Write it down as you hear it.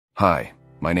Hi,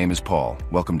 my name is Paul.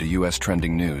 Welcome to U.S.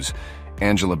 Trending News.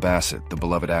 Angela Bassett, the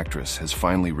beloved actress, has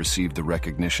finally received the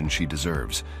recognition she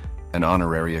deserves, an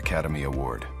Honorary Academy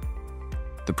Award.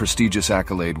 The prestigious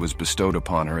accolade was bestowed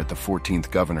upon her at the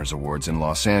 14th Governor's Awards in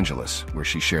Los Angeles, where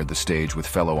she shared the stage with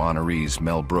fellow honorees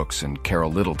Mel Brooks and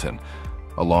Carol Littleton,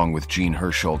 along with Jean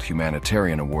Hersholt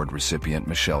Humanitarian Award recipient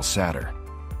Michelle Satter.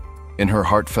 In her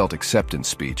heartfelt acceptance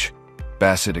speech,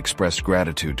 Bassett expressed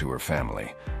gratitude to her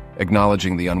family,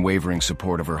 acknowledging the unwavering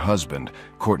support of her husband,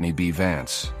 Courtney B.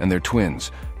 Vance, and their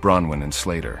twins, Bronwyn and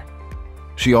Slater.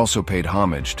 She also paid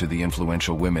homage to the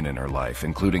influential women in her life,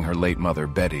 including her late mother,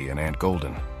 Betty, and Aunt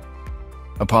Golden.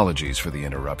 Apologies for the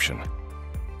interruption.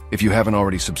 If you haven't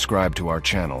already subscribed to our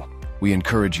channel, we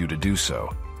encourage you to do so,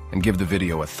 and give the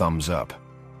video a thumbs up.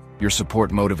 Your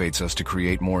support motivates us to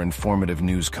create more informative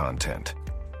news content.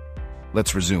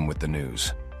 Let's resume with the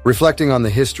news. Reflecting on the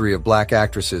history of black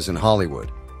actresses in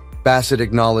Hollywood, Bassett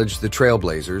acknowledged the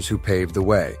trailblazers who paved the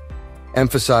way,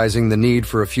 emphasizing the need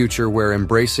for a future where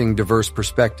embracing diverse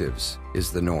perspectives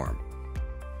is the norm.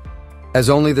 As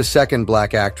only the second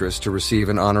black actress to receive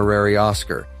an honorary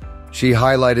Oscar, she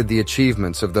highlighted the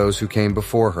achievements of those who came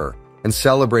before her and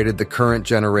celebrated the current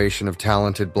generation of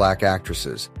talented black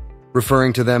actresses,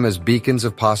 referring to them as beacons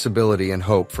of possibility and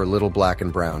hope for little black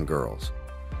and brown girls.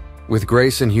 With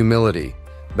grace and humility,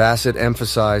 Bassett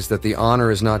emphasized that the honor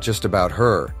is not just about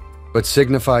her, but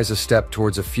signifies a step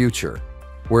towards a future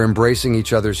where embracing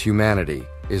each other's humanity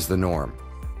is the norm.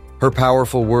 Her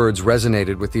powerful words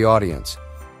resonated with the audience,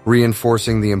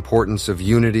 reinforcing the importance of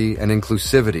unity and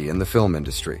inclusivity in the film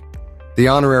industry. The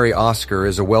honorary Oscar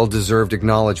is a well-deserved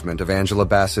acknowledgement of Angela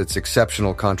Bassett's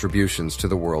exceptional contributions to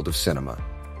the world of cinema.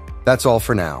 That's all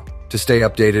for now. To stay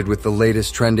updated with the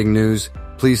latest trending news,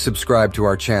 please subscribe to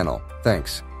our channel.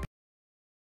 Thanks.